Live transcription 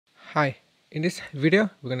Hi, in this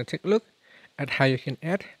video we're going to take a look at how you can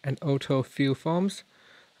add an autofill forms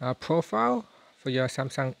profile for your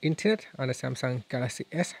Samsung Internet on the Samsung Galaxy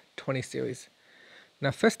S20 series.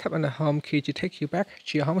 Now first tap on the home key to take you back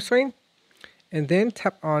to your home screen, and then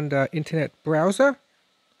tap on the Internet browser.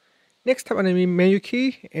 Next tap on the menu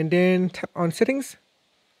key and then tap on settings.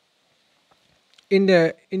 In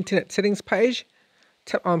the Internet settings page,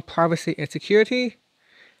 tap on privacy and security,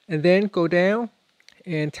 and then go down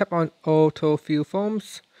and tap on autofill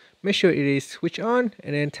forms. Make sure it is switched on,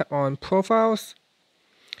 and then tap on profiles.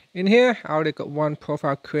 In here I already got one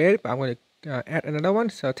profile created, but I'm going to add another one,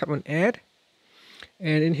 so tap on add,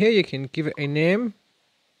 and in here you can give it a name.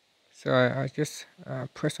 So I just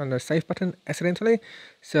press on the save button accidentally,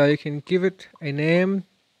 so you can give it a name,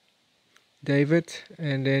 David,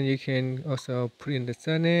 and then you can also put in the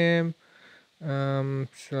surname.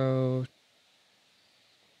 So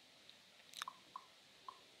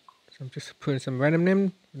I'm just putting some random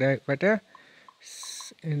name right there,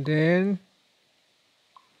 and then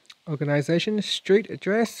organization, street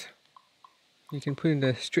address. You can put in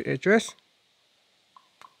the street address,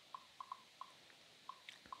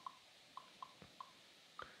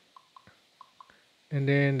 and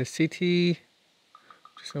then the city.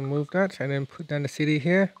 Just gonna move that and then put down the city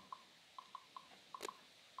here.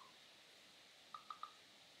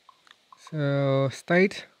 So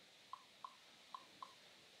state,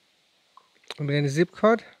 and then zip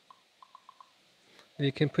code.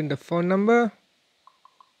 You can put in the phone number,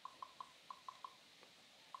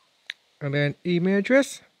 and then email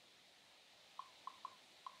address,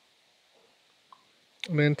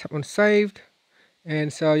 and then tap on saved.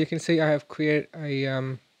 And so you can see I have created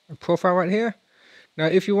a profile right here. Now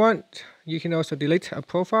if you want, you can also delete a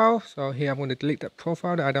profile. So here I'm going to delete that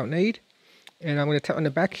profile that I don't need, and I'm going to tap on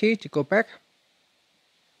the back key to go back.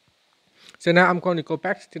 So now I'm going to go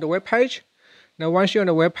back to the web page. Now once you're on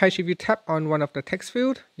the web page, if you tap on one of the text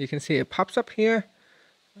field, you can see it pops up here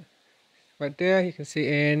right there. You can see,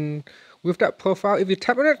 and with that profile, if you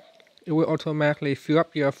tap on it, it will automatically fill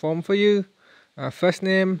up your form for you. First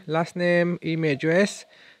name, last name, email address.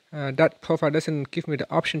 That profile doesn't give me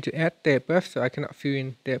the option to add date of birth, so I cannot fill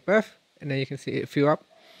in date of birth. And then you can see it fill up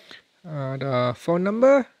the phone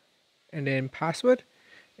number and then password,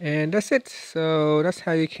 and that's it. So that's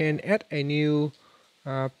how you can add a new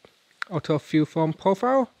autofill form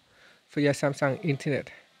profile for your Samsung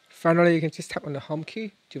Internet. Finally, you can just tap on the home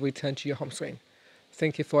key to return to your home screen.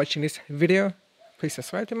 Thank you for watching this video. Please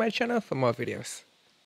subscribe to my channel for more videos.